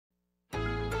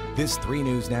This 3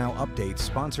 News Now update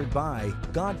sponsored by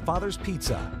Godfather's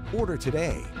Pizza. Order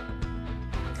today.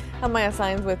 I'm Maya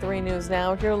Signs with 3 News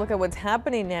Now. Here to look at what's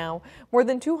happening now. More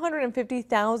than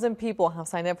 250,000 people have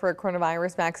signed up for a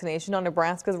coronavirus vaccination on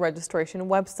Nebraska's registration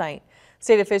website.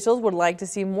 State officials would like to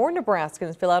see more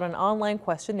Nebraskans fill out an online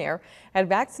questionnaire at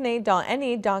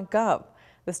vaccinate.ne.gov.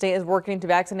 The state is working to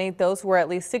vaccinate those who are at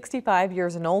least 65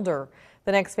 years and older.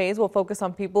 The next phase will focus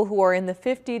on people who are in the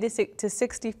 50 to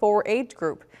 64 age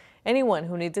group. Anyone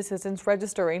who needs assistance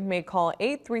registering may call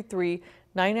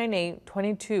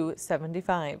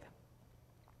 833-998-2275.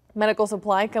 Medical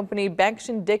supply company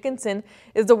Becton Dickinson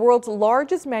is the world's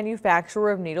largest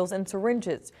manufacturer of needles and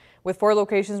syringes. With 4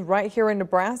 locations right here in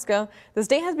Nebraska, the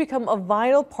state has become a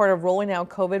vital part of rolling out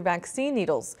COVID vaccine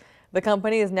needles. The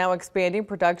company is now expanding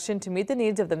production to meet the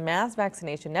needs of the mass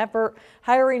vaccination effort,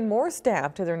 hiring more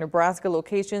staff to their Nebraska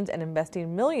locations and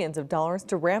investing millions of dollars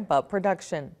to ramp up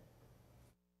production.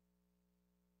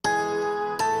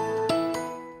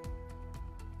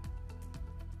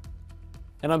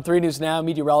 And on 3 News Now,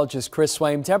 meteorologist Chris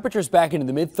Swaim. Temperatures back into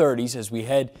the mid-30s as we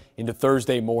head into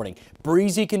Thursday morning.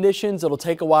 Breezy conditions. It'll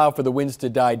take a while for the winds to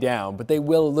die down, but they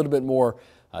will a little bit more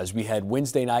as we head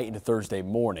Wednesday night into Thursday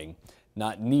morning.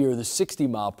 Not near the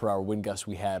 60-mile-per-hour wind gusts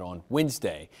we had on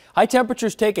Wednesday. High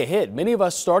temperatures take a hit, many of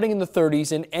us starting in the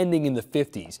 30s and ending in the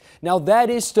 50s. Now that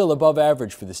is still above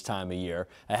average for this time of year,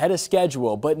 ahead of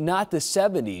schedule, but not the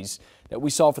 70s that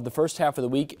we saw for the first half of the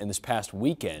week and this past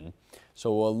weekend.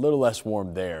 So a little less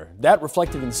warm there. That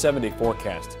reflected in the 7-day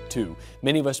forecast too.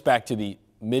 Many of us back to the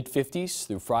mid-50s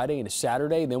through Friday into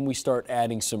Saturday. Then we start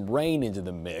adding some rain into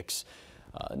the mix.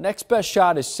 Next best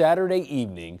shot is Saturday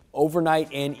evening,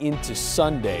 overnight and into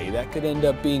Sunday. That could end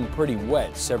up being pretty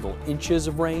wet. Several inches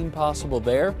of rain possible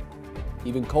there.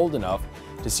 Even cold enough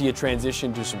to see a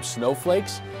transition to some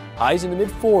snowflakes. Highs in the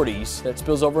mid-40s. That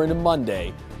spills over into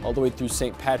Monday, all the way through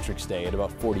St. Patrick's Day at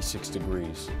about 46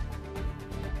 degrees.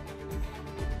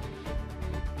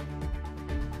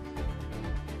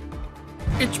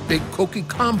 It's Big Cookie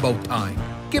Combo time.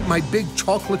 Get my big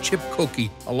chocolate chip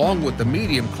cookie along with the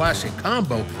medium classic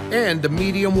combo and the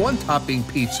medium one-topping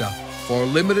pizza for a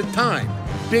limited time.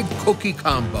 Big Cookie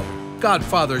Combo.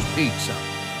 Godfather's Pizza.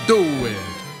 Do it.